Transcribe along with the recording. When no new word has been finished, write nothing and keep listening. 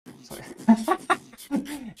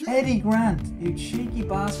Eddie Grant, you cheeky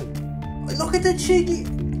bastard. Look at the cheeky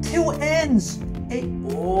 2 ends.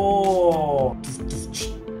 Oh.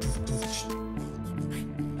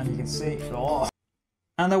 And you can see, oh.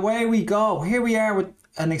 And away we go. Here we are with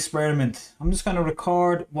an experiment. I'm just going to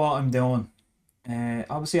record what I'm doing.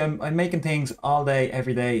 Obviously I'm making things all day,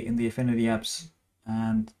 every day in the Affinity apps.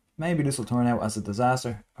 And maybe this will turn out as a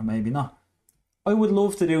disaster, or maybe not. I would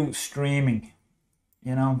love to do streaming,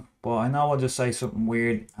 you know, but I know I'll just say something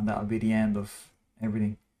weird and that'll be the end of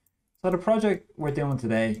everything. So the project we're doing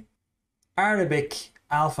today, Arabic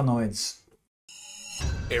Alphanoidz.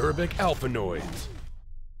 Arabic Alphanoidz.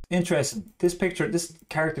 Interesting. This picture, this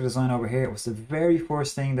character design over here was the very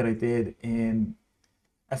first thing that I did in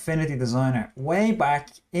Affinity Designer. Way back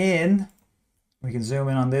in, we can zoom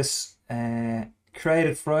in on this,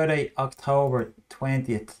 created Friday, October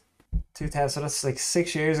 20th, 2000. So that's like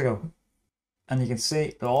 6 years ago. And you can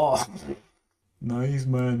see, oh, nice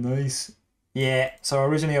man, nice. Yeah, so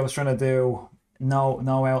originally I was trying to do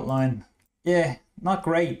no outline. Yeah, not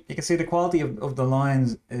great. You can see the quality of the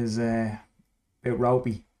lines is a bit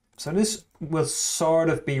ropey. So this will sort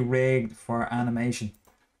of be rigged for animation.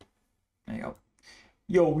 There you go.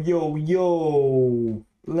 Yo, yo, yo,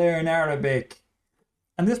 learn Arabic.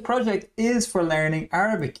 And this project is for learning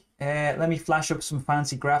Arabic. Let me flash up some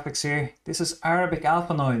fancy graphics here. This is Arabic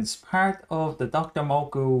Alphanoidz, part of the Dr.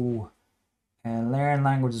 Moku Learn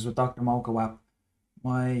Languages with Dr. Moku app.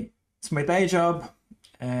 It's my day job.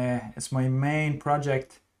 It's my main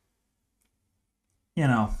project. You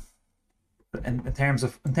know, in terms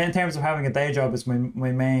of having a day job, it's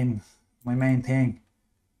my main thing.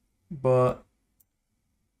 But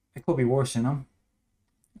it could be worse, you know.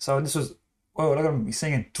 So this was, oh, look at me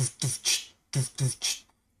singing.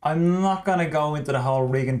 I'm not gonna go into the whole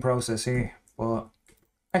rigging process here, but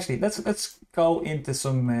actually let's go into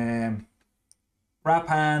some wrap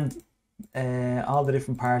hand, all the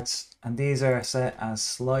different parts, and these are set as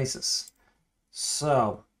slices.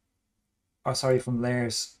 So, oh sorry, from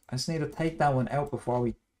layers. I just need to take that one out before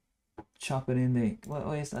we chop it in the.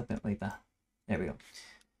 Why is that like that? There we go.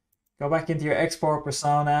 Go back into your export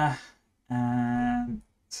persona and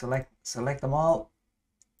select them all.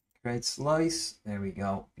 Create slice. There we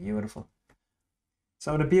go. Beautiful.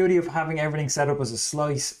 So the beauty of having everything set up as a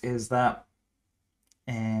slice is that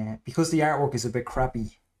because the artwork is a bit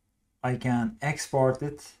crappy, I can export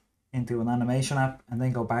it into an animation app and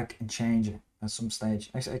then go back and change it at some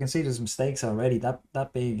stage. Actually, I can see there's mistakes already.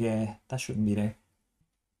 That big that shouldn't be there.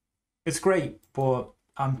 It's great, but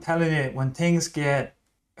I'm telling you,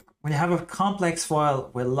 when you have a complex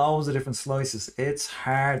file with loads of different slices, it's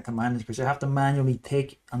hard to manage because you have to manually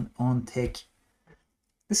tick and untick.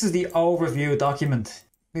 This is the overview document.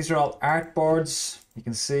 These are all artboards. You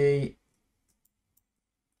can see,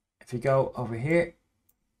 if you go over here,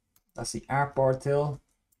 that's the artboard tool.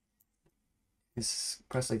 Just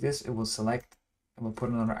press like this, it will select, and we'll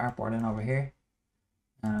put another artboard in over here.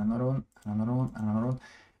 And another one, and another one, and another one.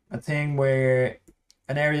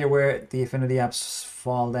 An area where the Affinity apps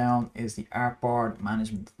fall down is the artboard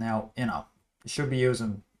management. Now, you know, you should be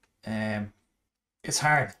using. It's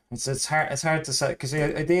hard. It's hard to set because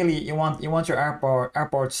ideally you want your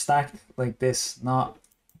artboard stacked like this, not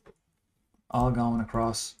all going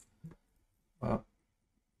across. Well,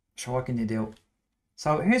 so what can you do?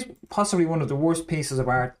 So here's possibly one of the worst pieces of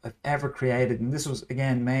art I've ever created, and this was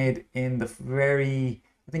again made in the I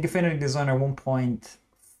think Affinity Designer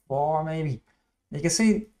 1.4 maybe. You can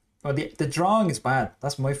see, well, the drawing is bad.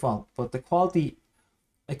 That's my fault. But the quality,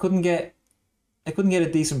 I couldn't get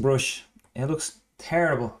a decent brush. It looks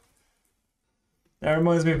terrible. That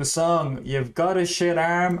reminds me of a song. You've got a shit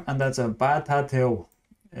arm, and that's a bad tattoo.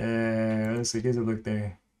 Let's see, here's a look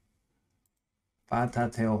there. Bad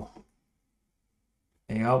tattoo.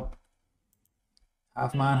 There you go.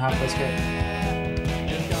 Half man, half biscuit.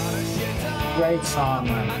 Great song,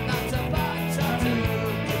 man.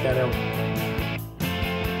 Check that out.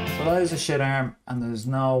 So that is a shit arm, and there's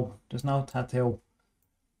no tattoo.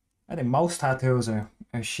 I think most tattoos are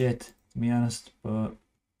shit, to be honest, but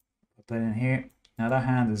put that in here. Now that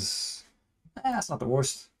hand is, that's not the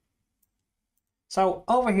worst. So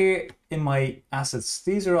over here in my assets,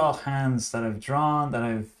 these are all hands that I've drawn, that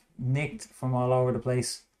I've nicked from all over the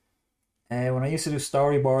place. When I used to do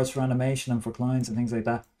storyboards for animation and for clients and things like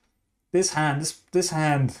that, this hand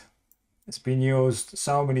has been used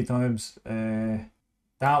so many times.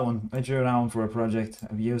 That one, I drew that one for a project.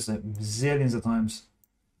 I've used it zillions of times.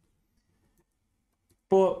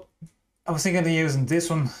 But I was thinking of using this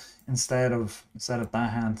one instead of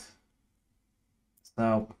that hand.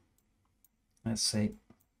 So let's see.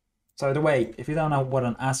 So the way, if you don't know what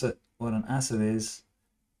an asset is,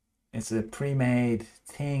 It's a pre-made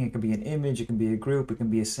thing. It can be an image, it can be a group, it can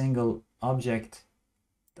be a single object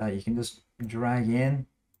that you can just drag in.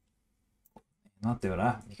 Not do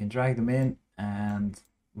that. You can drag them in and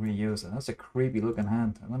reuse it. That's a creepy looking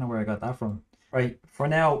hand. I don't know where I got that from. Right, for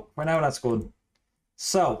now that's good.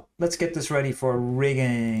 So let's get this ready for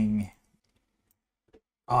rigging.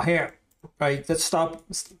 Oh, here. Right, let's stop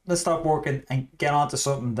working and get on to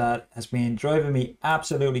something that has been driving me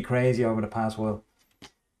absolutely crazy over the past while.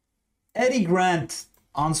 Eddy Grant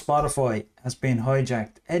on Spotify has been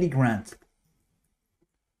hijacked. Eddy Grant.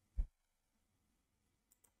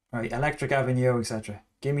 Right, Electric Avenue, etc.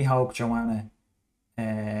 Give me hope, Joanna.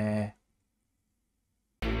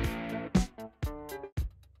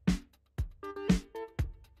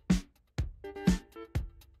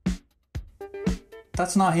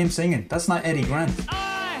 That's not him singing. That's not Eddy Grant.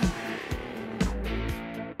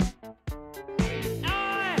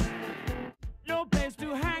 No place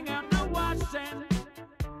to hang out, no watching.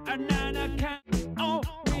 Oh,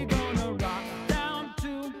 we gonna rock down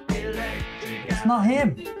to electric. It's not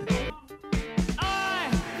him.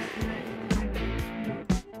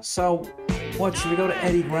 So, what, should we go to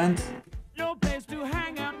Eddy Grant? No place to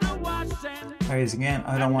hang out, no watching. There he is again.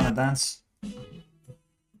 I don't want to dance.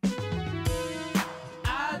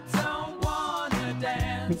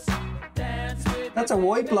 That's a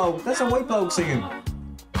white bloke. That's a white bloke singing.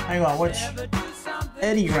 Hang on, watch.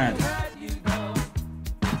 Eddy Grant.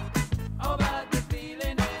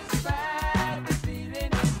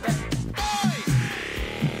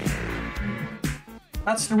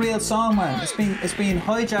 That's the real song, man. It's been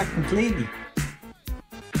hijacked completely.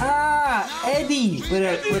 Ah, Eddy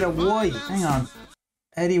with a Y. Hang on,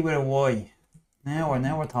 Eddy with a Y.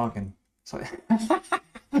 Now we're talking. So,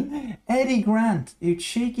 Eddy Grant, you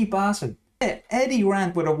cheeky bastard. Eddy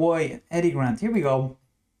Grant with a Y. Eddy Grant. Here we go.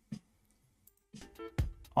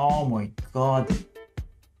 Oh my god.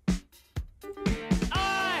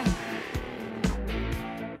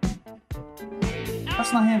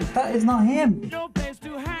 That's not him. That is not him.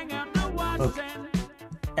 Look.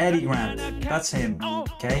 Eddy Grant. That's him.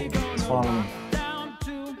 Okay? Let's follow him.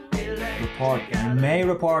 Report. I may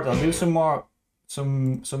report. I'll do some more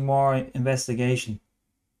investigation.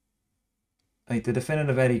 Like the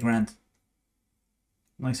definitive Eddy Grant.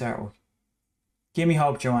 Nice artwork. Give me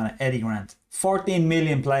hope, Joanna. Eddy Grant. 14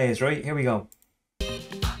 million plays, right? Here we go.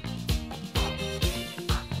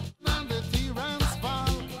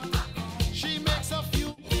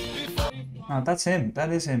 Oh, that's him.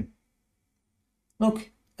 That is him.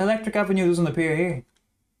 Look, Electric Avenue doesn't appear here.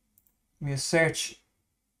 We search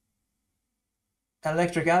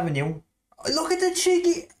Electric Avenue. Look at the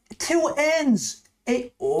cheeky 2 N's.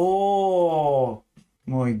 Oh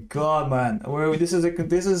my god, man! This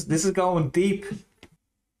is going deep.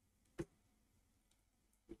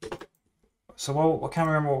 So I can't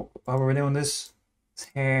remember how we were doing this. It's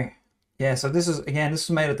here. Yeah. So this is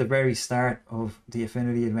made at the very start of the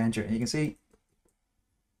Affinity adventure. And you can see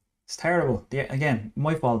it's terrible. Again,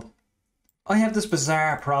 my fault. I have this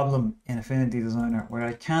bizarre problem in Affinity Designer where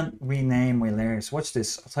I can't rename my layers. Watch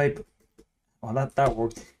this. I'll type. Oh, that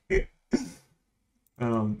worked.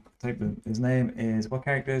 Type in, his name is, what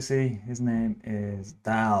character is he? His name is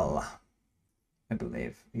Dal. I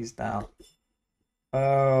believe he's Dal.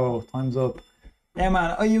 Oh, time's up. Yeah,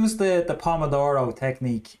 man, I use the Pomodoro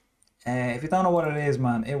technique. If you don't know what it is,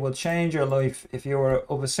 man, it will change your life if you are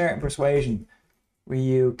of a certain persuasion where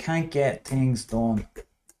you can't get things done.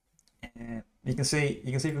 You can see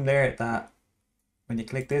from there that when you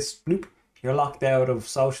click this, bloop, you're locked out of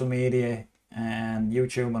social media and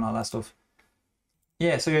YouTube and all that stuff.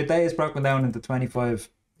 Yeah, so your day is broken down into 25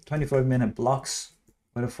 minute blocks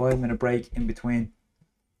with a 5-minute break in between.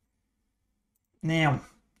 Now,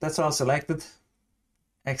 that's all selected.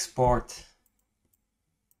 Export.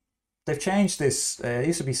 They've changed this. It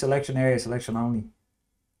used to be selection area, selection only.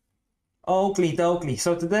 Oakley dokley.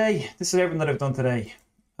 So today, this is everything that I've done today.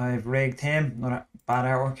 I've rigged him, not bad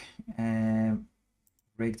artwork.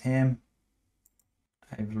 Rigged him.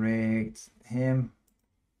 I've rigged him.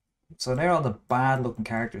 So they're all the bad looking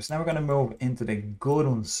characters. Now we're going to move into the good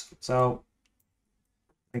ones. So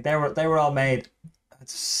like they were all made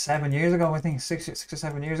 7 years ago, I think, 6 or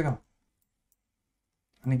 7 years ago.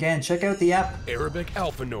 And again, check out the app. Arabic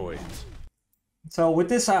Alphanoidz. So with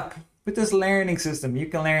this app, with this learning system, you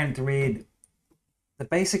can learn to read the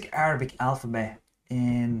basic Arabic alphabet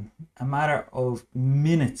in a matter of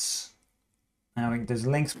minutes. Now there's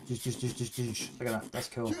links. Just look at that. That's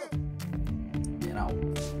cool. You know,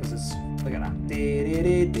 this is, look at that.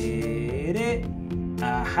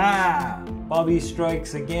 Aha! Bobby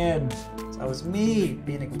strikes again. It's That was me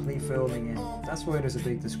being a complete fool again. That's why there's a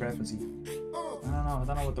big discrepancy. I don't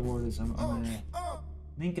know what the word is. I'm a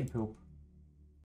nincompoop.